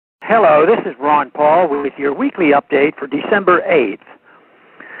Hello, this is Ron Paul with your weekly update for December 8th.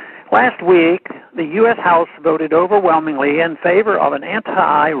 Last week, the U.S. House voted overwhelmingly in favor of an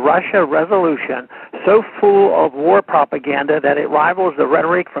anti-Russia resolution so full of war propaganda that it rivals the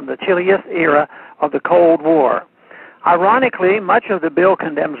rhetoric from the chilliest era of the Cold War. Ironically, much of the bill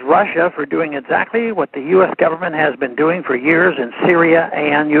condemns Russia for doing exactly what the U.S. government has been doing for years in Syria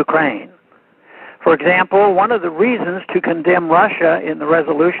and Ukraine. For example, one of the reasons to condemn Russia in the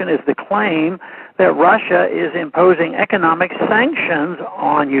resolution is the claim that Russia is imposing economic sanctions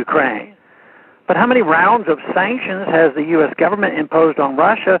on Ukraine. But how many rounds of sanctions has the U.S. government imposed on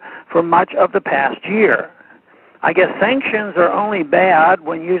Russia for much of the past year? I guess sanctions are only bad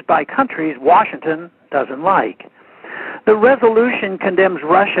when used by countries Washington doesn't like. The resolution condemns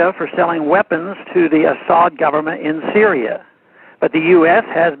Russia for selling weapons to the Assad government in Syria. But the U.S.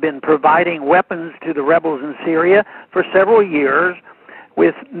 has been providing weapons to the rebels in Syria for several years,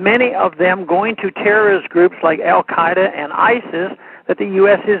 with many of them going to terrorist groups like Al-Qaeda and ISIS that the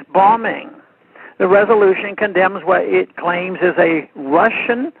U.S. is bombing. The resolution condemns what it claims is a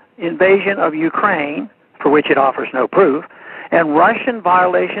Russian invasion of Ukraine, for which it offers no proof, and Russian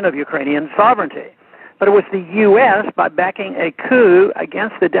violation of Ukrainian sovereignty. But it was the U.S., by backing a coup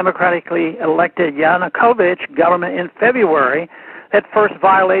against the democratically elected Yanukovych government in February, that first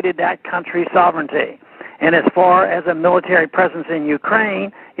violated that country's sovereignty. And as far as a military presence in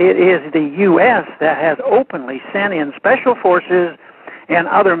Ukraine, it is the U.S. that has openly sent in special forces and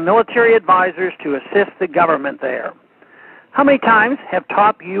other military advisors to assist the government there. How many times have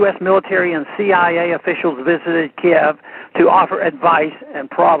top U.S. military and CIA officials visited Kiev to offer advice, and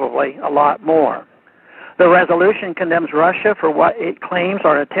probably a lot more? The resolution condemns Russia for what it claims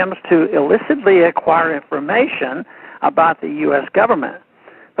are attempts to illicitly acquire information about the U.S. government.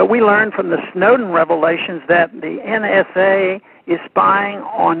 But we learned from the Snowden revelations that the NSA is spying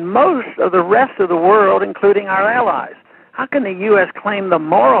on most of the rest of the world, including our allies. How can the U.S. claim the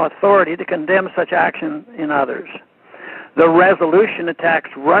moral authority to condemn such action in others? The resolution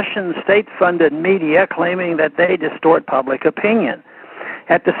attacks Russian state-funded media, claiming that they distort public opinion.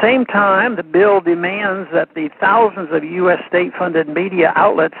 At the same time, the bill demands that the thousands of U.S. state-funded media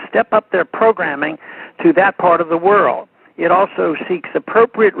outlets step up their programming to that part of the world. It also seeks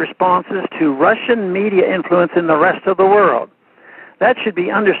appropriate responses to Russian media influence in the rest of the world. That should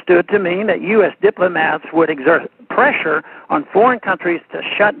be understood to mean that U.S. diplomats would exert pressure on foreign countries to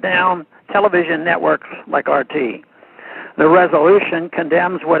shut down television networks like RT. The resolution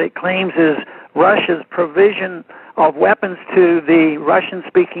condemns what it claims is Russia's provision of weapons to the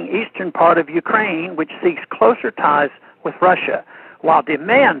Russian-speaking eastern part of Ukraine, which seeks closer ties with Russia, while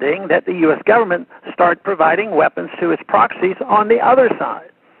demanding that the U.S. government start providing weapons to its proxies on the other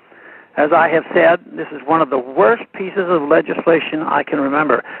side. As I have said, this is one of the worst pieces of legislation I can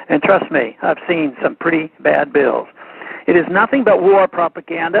remember. And trust me, I've seen some pretty bad bills. It is nothing but war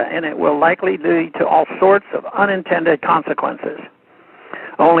propaganda, and it will likely lead to all sorts of unintended consequences.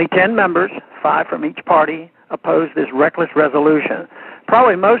 Only 10 members, 5 from each party, opposed this reckless resolution.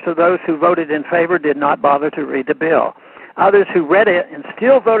 Probably most of those who voted in favor did not bother to read the bill. Others who read it and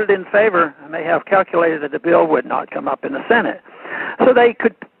still voted in favor may have calculated that the bill would not come up in the Senate. So they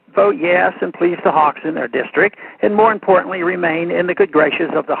could vote yes and please the hawks in their district, and more importantly, remain in the good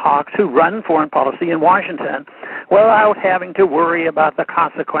graces of the hawks who run foreign policy in Washington without having to worry about the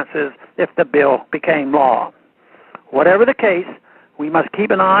consequences if the bill became law. Whatever the case, we must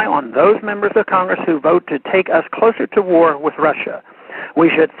keep an eye on those members of Congress who vote to take us closer to war with Russia. We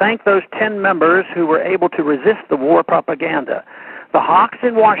should thank those 10 members who were able to resist the war propaganda. The hawks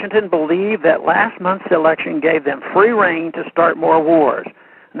in Washington believe that last month's election gave them free rein to start more wars.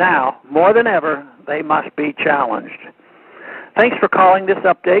 Now, more than ever, they must be challenged. Thanks for calling this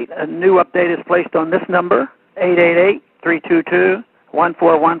update. A new update is placed on this number,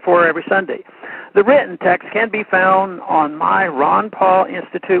 888-322-1414, every Sunday. The written text can be found on my Ron Paul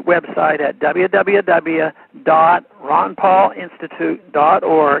Institute website at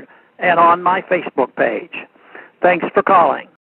www.ronpaulinstitute.org and on my Facebook page. Thanks for calling.